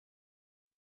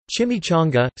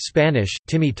Chimichanga, Spanish,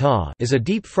 timita, is a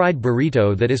deep-fried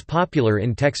burrito that is popular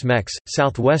in Tex-Mex,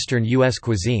 southwestern U.S.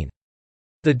 cuisine.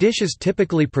 The dish is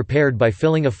typically prepared by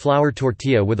filling a flour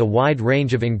tortilla with a wide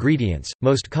range of ingredients,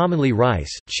 most commonly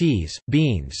rice, cheese,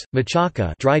 beans,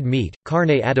 machaca dried meat,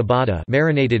 carne adobada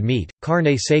marinated meat,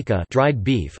 carne seca dried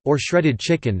beef, or shredded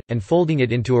chicken, and folding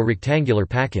it into a rectangular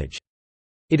package.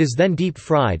 It is then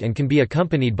deep-fried and can be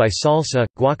accompanied by salsa,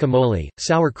 guacamole,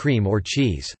 sour cream or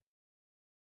cheese.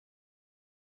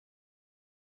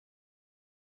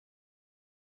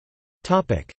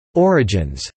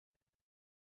 Origins.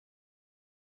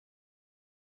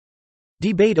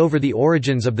 Debate over the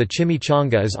origins of the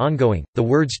chimichanga is ongoing. The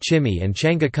words chimi and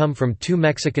changa come from two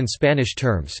Mexican Spanish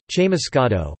terms,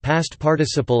 chamuscado, past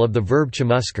participle of the verb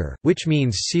chamuscar, which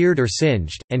means seared or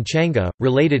singed, and changa,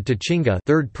 related to chinga,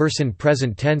 third-person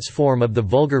present tense form of the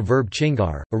vulgar verb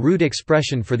chingar, a rude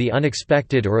expression for the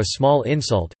unexpected or a small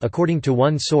insult. According to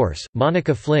one source,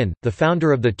 Monica Flynn, the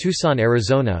founder of the Tucson,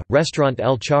 Arizona restaurant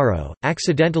El Charro,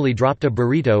 accidentally dropped a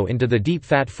burrito into the deep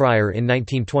fat fryer in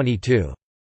 1922.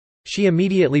 She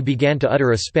immediately began to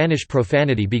utter a Spanish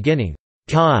profanity beginning,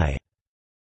 "Kai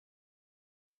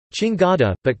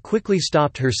chingada," but quickly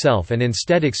stopped herself and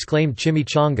instead exclaimed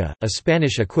chimichanga, a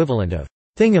Spanish equivalent of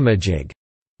thingamajig.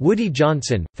 Woody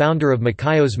Johnson, founder of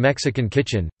Macayo's Mexican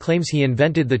Kitchen, claims he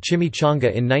invented the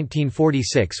chimichanga in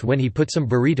 1946 when he put some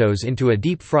burritos into a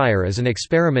deep fryer as an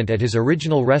experiment at his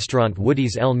original restaurant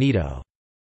Woody's El Nido.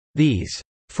 These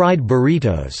fried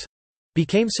burritos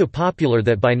became so popular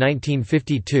that by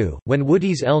 1952, when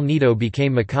Woody's El Nido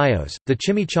became Macayo's, the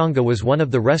chimichanga was one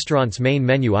of the restaurant's main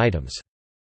menu items.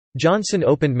 Johnson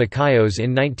opened Macayo's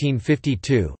in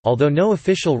 1952, although no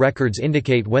official records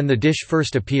indicate when the dish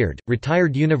first appeared.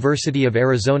 Retired University of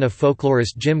Arizona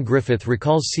folklorist Jim Griffith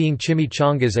recalls seeing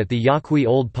chimichangas at the Yaqui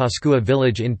Old Pascua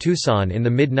village in Tucson in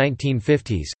the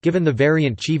mid-1950s. Given the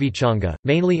variant chivichanga,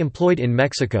 mainly employed in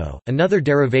Mexico, another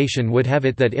derivation would have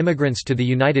it that immigrants to the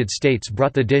United States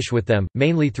brought the dish with them,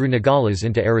 mainly through Nogales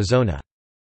into Arizona.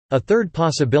 A third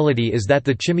possibility is that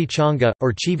the chimichanga,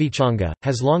 or chivichanga,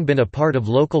 has long been a part of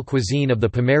local cuisine of the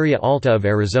Pimeria Alta of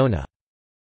Arizona.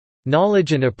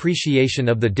 Knowledge and appreciation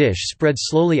of the dish spread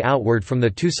slowly outward from the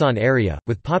Tucson area,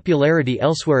 with popularity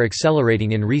elsewhere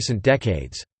accelerating in recent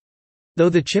decades. Though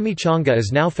the chimichanga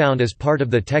is now found as part of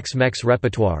the Tex-Mex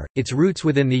repertoire, its roots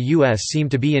within the U.S. seem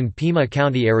to be in Pima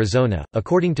County, Arizona.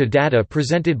 According to data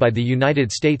presented by the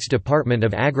United States Department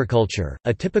of Agriculture,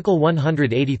 a typical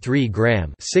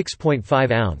 183-gram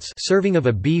 (6.5 ounce) serving of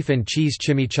a beef and cheese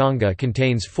chimichanga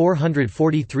contains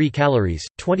 443 calories,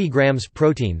 20 grams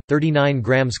protein, 39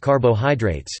 grams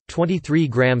carbohydrates, 23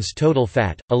 grams total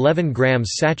fat, 11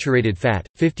 grams saturated fat,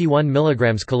 51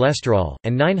 milligrams cholesterol,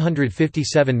 and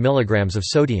 957 milligrams of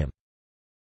sodium.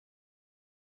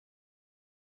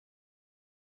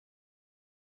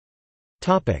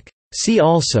 See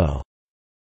also: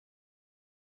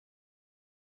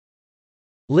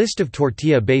 List of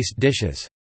tortilla-based dishes.